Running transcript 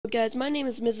up, guys? My name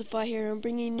is Mizify here. I'm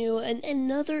bringing you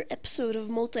another episode of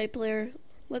multiplayer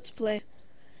Let's Play.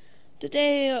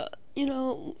 Today,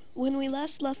 when we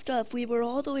last left off, we were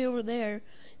all the way over there,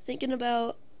 thinking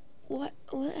about what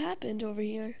happened over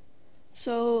here.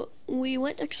 So we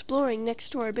went exploring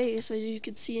next to our base, as you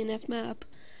can see in F map,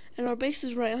 and our base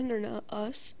is right under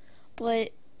us,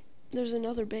 but there's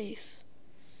another base.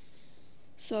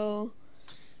 So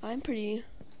I'm pretty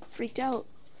freaked out.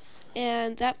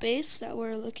 And that base that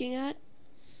we're looking at,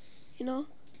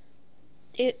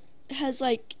 it has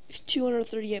like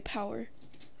 238 power,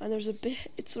 and there's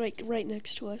it's like right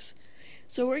next to us,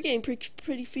 so we're getting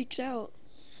pretty freaked out.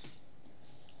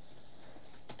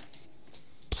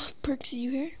 Perks, are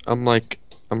you here? I'm like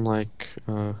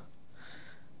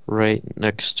right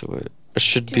next to it. It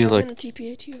should Okay, be I'm like. gonna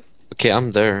TPA to you. Okay,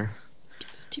 I'm there.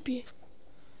 TPA.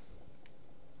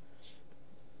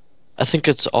 I think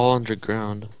it's all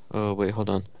underground. Oh wait, hold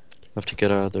on. I have to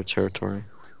get out of their territory.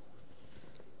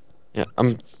 Yeah,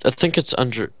 I think it's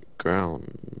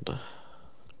underground.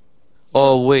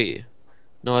 Oh wait,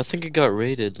 no, I think it got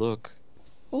raided. Look.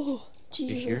 Oh,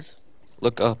 You hear? Jesus.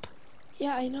 Look up.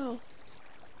 Yeah, I know.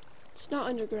 It's not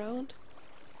underground.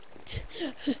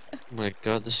 Oh my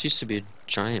God, this used to be a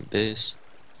giant base.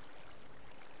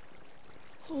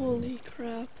 Holy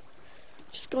crap.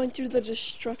 Just going through the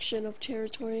destruction of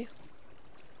territory.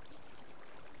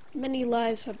 Many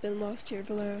lives have been lost here,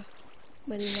 Valera.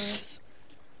 Many lives.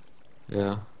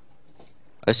 Yeah.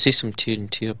 I see some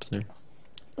TNT up there.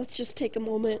 Let's just take a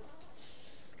moment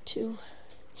to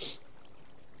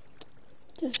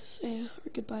say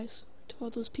our goodbyes to all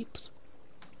those peeps.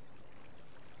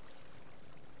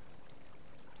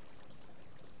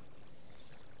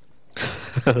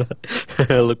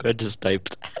 Look, I just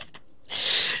typed.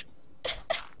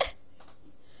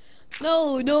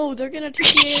 No, they're gonna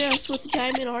TPA us with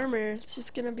diamond armor. It's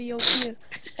just gonna be OP.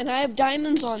 And I have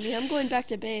diamonds on me. I'm going back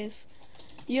to base.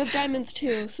 You have diamonds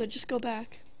too, so just go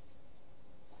back.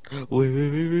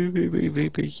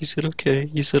 Wait. He said okay.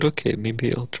 He said okay.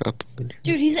 Maybe I'll drop him in here.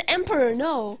 Dude, he's an emperor.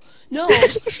 No.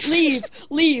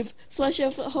 Leave. Slash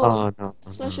F home. Oh no.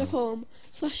 Slash F home.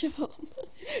 Slash F home.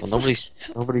 Well, nobody's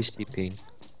TPing.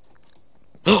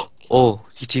 Oh,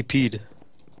 he TP'd.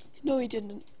 No, he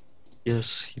didn't.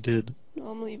 Yes, he did. No,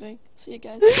 I'm leaving. See you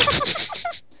guys.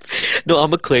 No,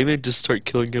 I'm gonna claim and just start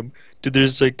killing him. Dude,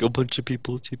 there's like a bunch of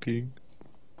people TPing.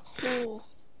 Oh.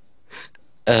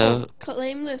 Uh,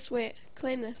 Claim this. Wait.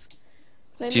 Claim this.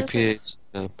 Claim TPA this.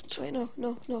 snapped. Wait, no.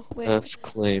 Wait. F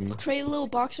claim. Create a little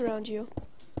box around you.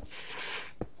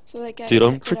 So that guy Dude,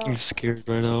 I'm can't get freaking out. scared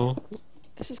right now.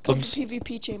 This is called the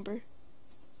PvP chamber.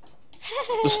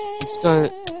 This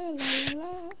guy.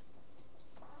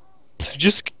 Did you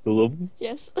just kill him?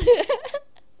 Yes.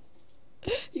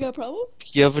 You got a problem? Do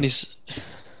you have any?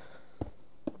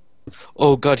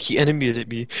 Oh God, he animated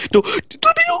me. No, let me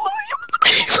go.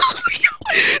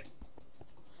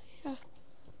 Yeah.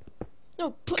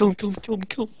 No, Kill him.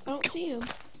 I don't see him.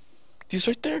 He's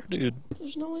right there, dude.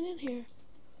 There's no one in here.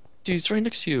 Dude, he's right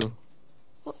next to you.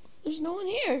 Well, there's no one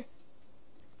here.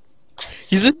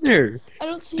 He's in there. I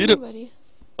don't see Dude, anybody.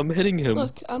 I'm hitting him.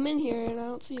 Look, I'm in here and I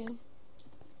don't see him.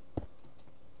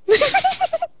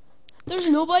 There's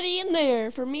nobody in there.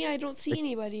 For me, I don't see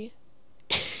anybody.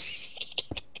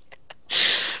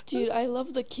 Dude, I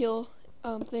love the kill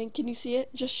thing. Can you see it?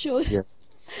 Just show it. Yeah.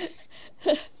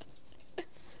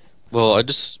 Well,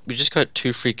 we just got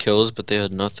 2 free kills, but they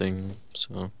had nothing.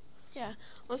 So. Yeah.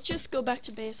 Let's just go back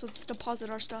to base. Let's deposit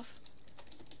our stuff.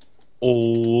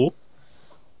 Oh.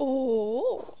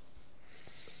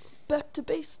 Back to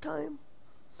base time.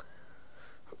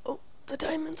 Oh, the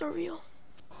diamonds are real.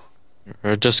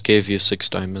 I just gave you 6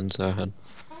 diamonds I had.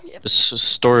 Yep. Just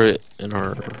store it in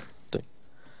our thing.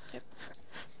 Yep.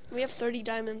 We have 30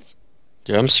 diamonds.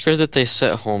 Yeah, I'm scared that they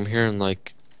set home here and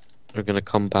like are gonna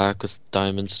come back with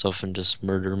diamond stuff and just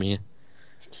murder me.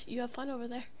 You have fun over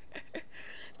there.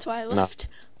 That's why I No. left.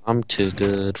 I'm too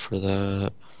good for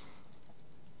that.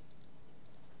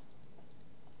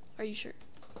 Are you sure?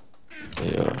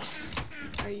 Yeah.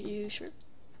 Are you sure?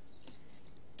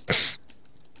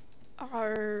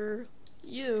 Are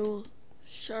you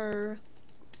sure?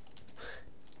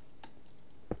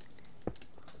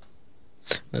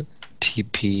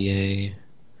 TPA.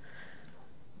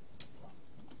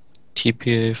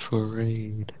 TPA for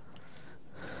raid.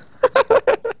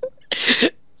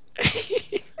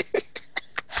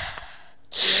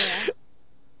 Yeah.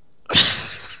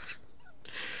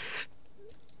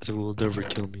 They will never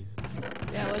kill me.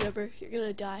 Yeah, whatever. You're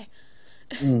gonna die.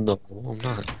 No, I'm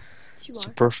not. Yes, you It's a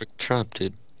are. perfect trap,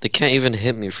 dude. They can't even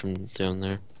hit me from down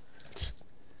there.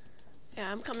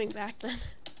 Yeah, I'm coming back then.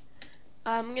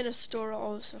 I'm gonna store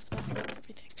all the stuff though,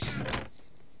 everything.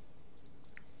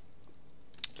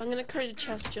 I'm gonna create a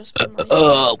chest just for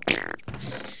myself. What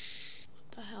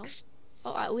the hell?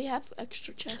 Oh, we have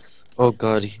extra chests. Oh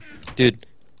god, dude,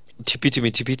 TP to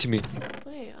me, TP to me.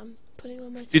 Wait, I'm putting all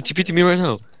my stuff. Dude, TP to me right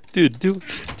now. Dude, TP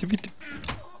to me.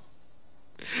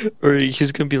 Or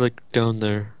he's gonna be like down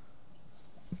there.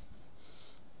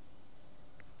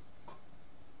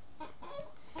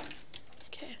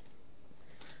 Okay.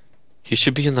 He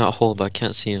should be in that hole, but I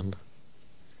can't see him.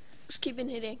 Just keep on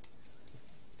hitting.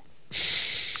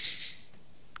 He's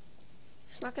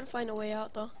not gonna find a way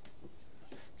out though.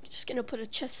 Just gonna put a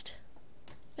chest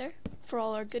there for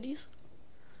all our goodies.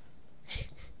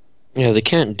 Yeah, they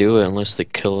can't do it unless they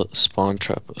kill it, spawn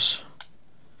trap us.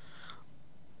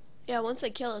 Yeah, once they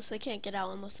kill us, they can't get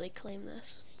out unless they claim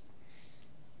this.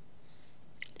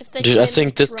 If they Dude, I claim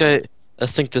think the this truck- guy. I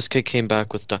think this guy came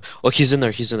back with. Oh, he's in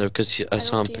there. He's in there because I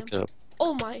saw don't him see pick him. it up.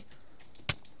 Oh my!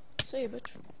 Say bitch.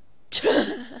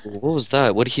 What was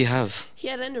that? What did he have? He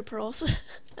had ender pearls,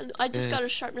 and I just Yeah. got a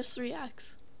sharpness 3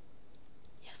 axe.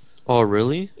 Yes. Oh,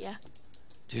 really? Yeah.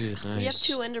 Dude, nice. We have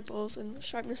 2 ender pearls and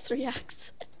sharpness 3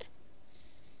 axe.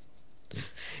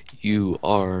 You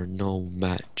are no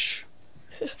match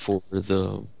for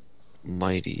the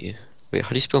mighty. Wait, how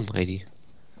do you spell mighty?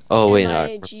 Oh wait, no,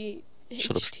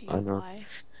 shut up. I know. MIGHTY.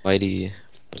 Mighty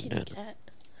Kitty banana. cat.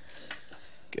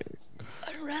 Okay.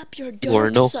 Unwrap your You are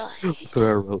dark no.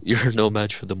 side. You're no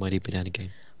match for the mighty banana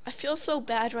gang. I feel so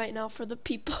bad right now for the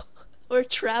people we're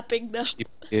trapping them.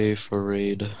 GPA for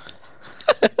raid.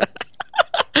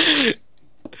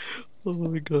 Oh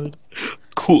my god.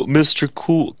 Cool, Mr.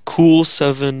 Cool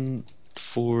 7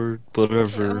 for Okay,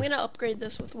 whatever. I'm gonna upgrade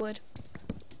this with wood.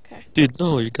 Okay. Dude,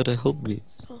 no, you gotta help me.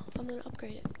 Oh, I'm gonna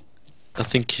upgrade it. I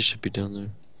think he should be down there.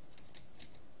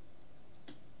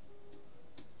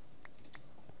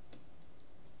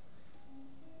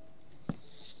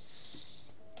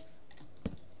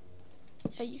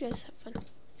 Yeah, you guys have fun.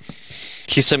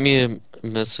 He sent me a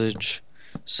message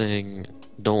saying,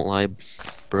 "Don't lie,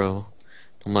 bro."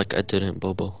 I'm like, I didn't,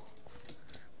 Bobo.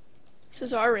 This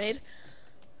is our raid.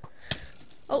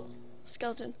 Oh,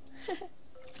 skeleton.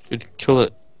 Dude, kill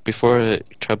it before it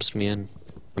traps me in.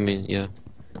 I mean, yeah.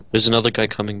 There's another guy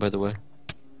coming, by the way.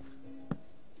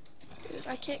 Dude,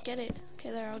 I can't get it.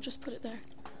 Okay, there, I'll just put it there.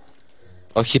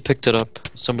 Oh, he picked it up.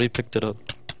 Somebody picked it up.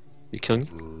 You killing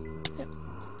me?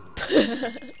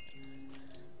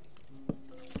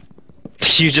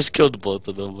 You just killed both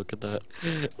of them. Look at that.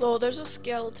 Oh, there's a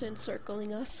skeleton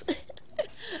circling us.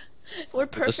 We're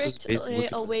This is perfect basically-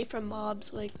 away from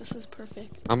mobs. Like, this is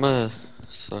perfect. I'm a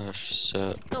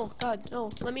 /set Oh, God,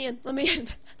 no. Let me in. Let me in.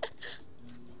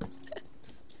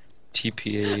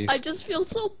 TPA. I just feel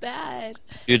so bad.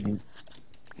 Dude,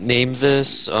 name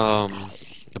this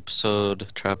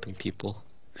episode "Trapping People."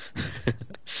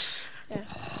 Yeah.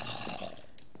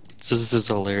 This is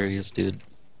hilarious, dude.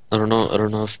 I don't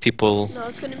know if people No,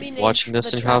 it's gonna be named watching this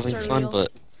The and Traps having Are fun, Real.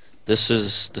 but this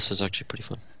is actually pretty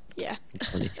fun. Yeah. It's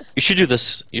funny. You should do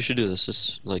this. You should do this.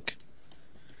 It's like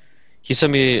he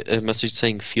sent me a message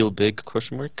saying "feel big?"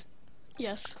 question mark.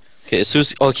 Yes. Okay, as soon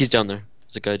as he's down there.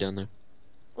 There's a guy down there.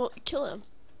 Well, kill him.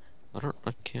 I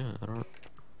can't.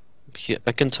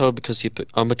 I can tell because I'm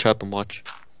gonna trap and watch.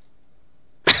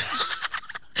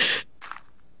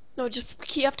 No,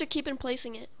 just you have to keep in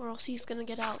placing it, or else he's gonna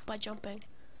get out by jumping.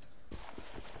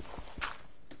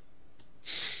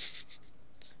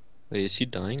 Wait, is he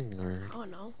dying or Oh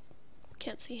no,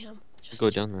 can't see him. Just go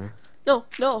down there? No,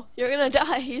 no, you're gonna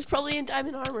die. He's probably in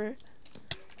diamond armor.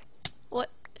 What?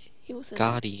 He was in.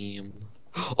 Got him.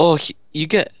 Oh, you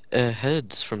get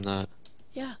heads from that.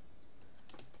 Yeah.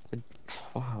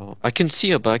 Wow, I can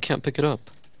see it, but I can't pick it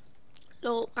up.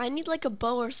 No, I need like a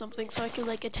bow or something so I can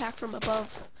like attack from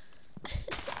above.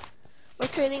 We're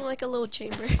creating like a little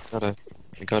chamber. I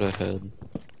got a head.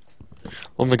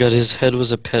 Oh my god, his head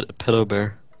was a pedo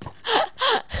bear.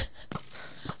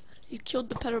 You killed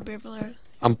the pedo bear there.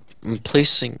 I'm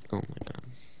placing. Oh my god.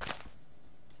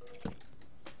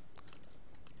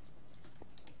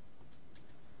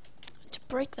 To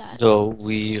break that. No,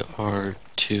 we are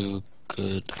too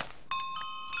good.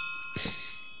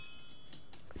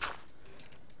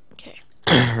 Okay.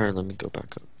 Alright, let me go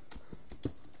back up.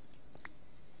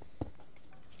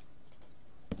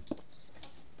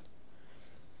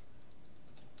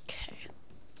 Okay.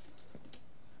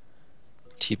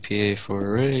 TPA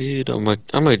for raid.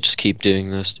 I might just keep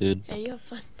doing this, dude. Yeah, you have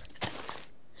fun.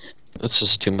 This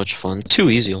is too much fun. Too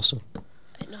easy, also.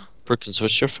 I know. Perkins,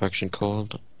 what's your faction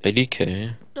called?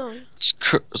 ADK. No.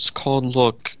 It's called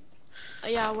Look.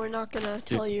 Yeah, we're not gonna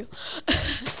tell you.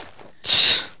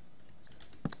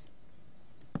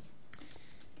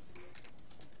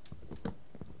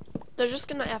 They're just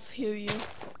gonna F-hew you.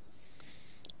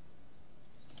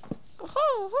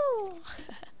 Oh,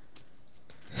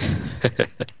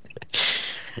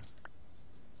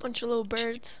 bunch of little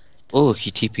birds. Oh, he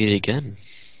TP'd again.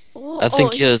 Oh, I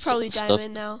think he he's has probably stuff.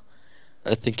 diamond now.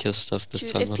 I think he has stuff this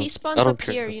Dude, time. if he I spawns don't up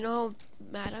care. here, you know how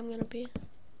mad I'm gonna be.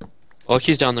 Oh,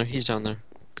 he's down there. He's down there.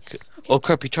 Okay. Oh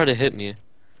crap! He tried to hit me.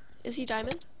 Is he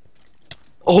diamond?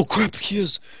 Oh crap! He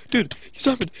is. Dude, he's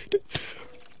diamond. Dude.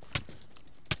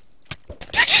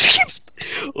 Dude, just keeps.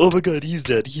 Oh my god, he's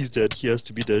dead. He's dead. He has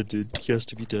to be dead, dude. He has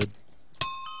to be dead.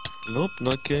 Nope,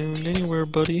 not going anywhere,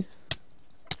 buddy.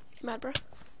 Mad, bro.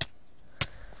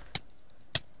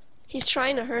 He's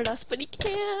trying to hurt us, but he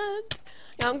can't.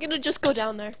 Yeah, I'm gonna just go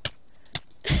down there.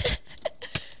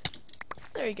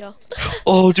 There you go.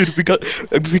 Oh, dude, we got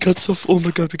stuff. Oh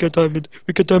my god, we got diamond.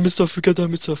 We got diamond stuff. We got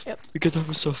diamond stuff. Yep. We got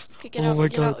diamond stuff. Okay, get Oh out, my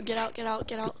get god. out, get out, get out,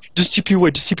 get out. Just TP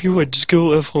away. Just TP away. Just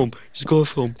go F home. Just go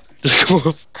F home. Just go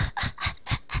F.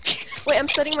 Wait, I'm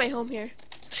setting my home here.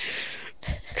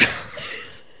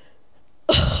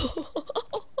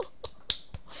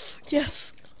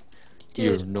 Yes.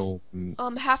 You're Dude, no.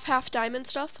 half diamond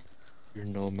stuff. You're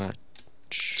no match.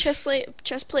 Chest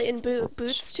plate and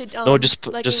boots to No, just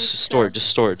leggings store it. to- Just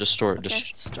store it. Just store it. Okay,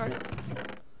 Just. start it.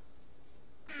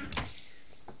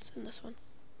 It's in this one.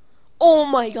 Oh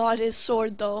my god, his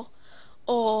sword though.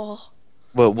 Oh.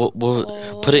 What?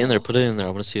 Put it in there. Oh. Put it in there. I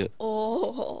want to see it.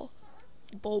 Oh.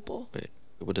 Bobo. Wait.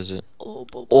 What is it? Oh,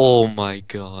 Bobo. Oh my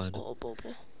god. Oh,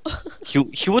 Bobo.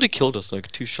 He would have killed us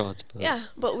like 2 shots. But... Yeah,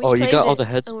 but we Oh, you claimed got all it, the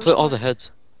heads. and we're Put all smart. the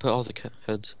heads. Put all the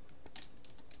heads.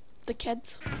 The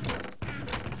kids.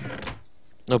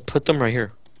 No, put them right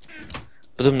here.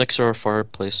 Put them next to our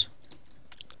fireplace.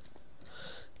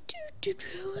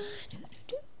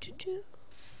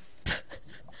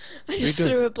 I just doing?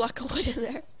 threw a block of wood in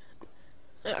there.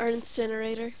 Our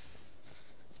incinerator.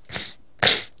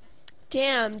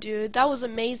 Damn, dude, that was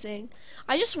amazing.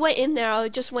 I just went in there. I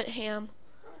just went ham.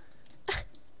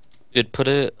 Dude,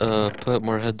 put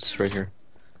more heads right here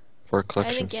for our I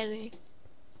collection. didn't get any.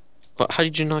 But how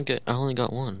did you not get? I only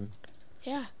got 1.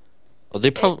 Yeah. Oh,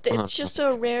 they probably. It's just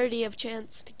a rarity of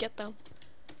chance to get them.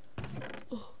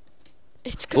 Ooh.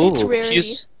 It's rarity.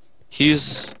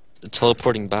 He's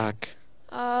teleporting back.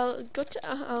 Go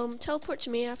to teleport to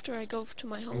me after I go to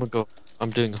my I'm home. gonna go.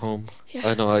 I'm doing home. Yeah.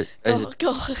 I know.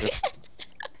 Go.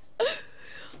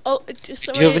 Oh,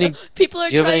 you have any- people are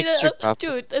do you have trying any extra to. gravel?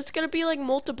 Dude, it's gonna be like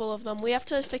multiple of them. We have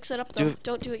to fix it up though.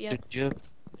 Don't do it yet. Do you have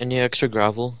any extra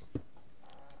gravel?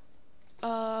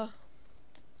 No,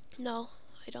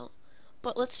 I don't.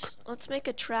 But let's make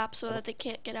a trap so that they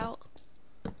can't get out.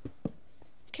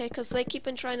 Okay, cause they keep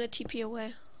on trying to TP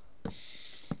away.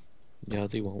 Yeah,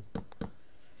 they won't.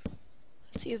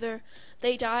 It's either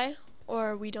they die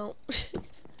or we don't.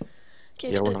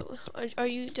 Okay, Yeah, we're not. are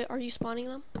you spawning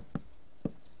them?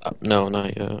 No,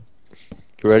 not yet.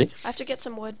 You ready? I have to get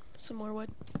some wood, some more wood.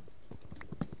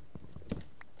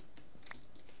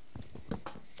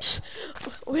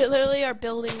 We literally are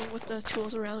building with the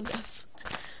tools around us.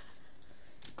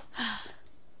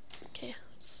 Okay,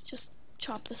 let's just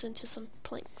chop this into some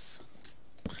planks.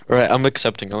 All right, I'm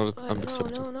accepting. I'm No,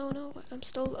 accepting. no. I'm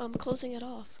still closing it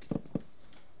off.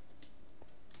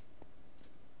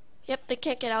 Yep, they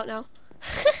can't get out now.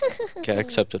 Okay, I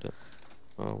accepted it.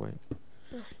 Oh wait.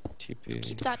 Oh. TP.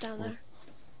 Keep that down there.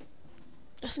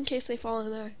 Just in case they fall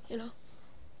in there, you know.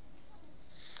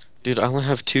 Dude, I only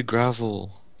have 2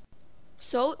 gravel.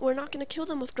 So, we're not gonna kill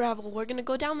them with gravel. We're gonna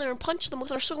go down there and punch them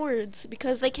with our swords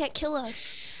because they can't kill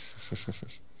us.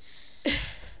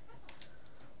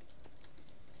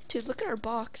 Dude, look at our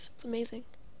box. It's amazing.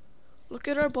 Look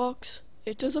at our box.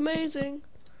 It is amazing.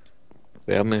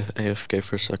 Wait, I'm AFK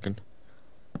for a second.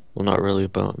 Well, not really,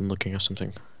 but I'm looking at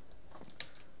something.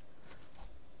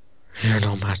 You're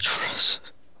no match for us.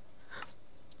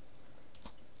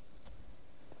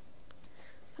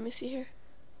 Let me see here.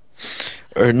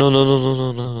 Or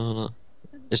no.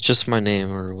 It's just my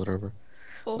name or whatever.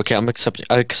 Oh. Okay, I'm accepting.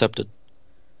 I accepted.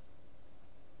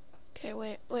 Okay,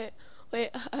 wait.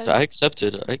 I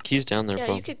accepted. He's down there. Yeah,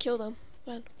 probably. you could kill them.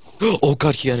 Man. Oh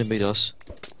god, he animated us.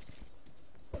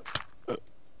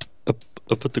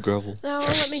 I put the gravel. Now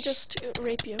let me just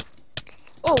rape you.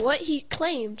 Oh, what? He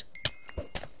claimed.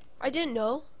 I didn't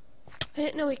know. I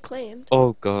didn't know he claimed.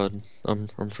 Oh god, I'm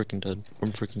freaking dead.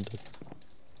 I'm freaking dead.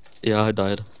 Yeah, I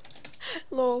died.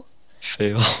 Lol.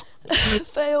 Fail.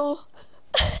 Fail.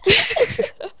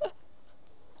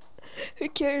 Who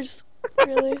cares?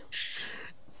 Really?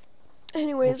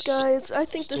 Anyways, guys, I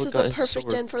think this Still is got the his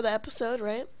perfect sword. end for the episode,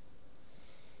 right?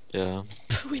 Yeah.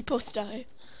 We both die.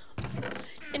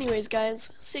 Anyways, guys,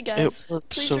 see you It guys. works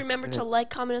Please so remember to great. like,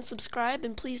 comment, and subscribe,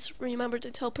 and please remember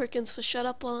to tell Perkins to shut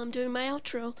up while I'm doing my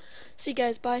outro. See you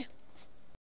guys, bye.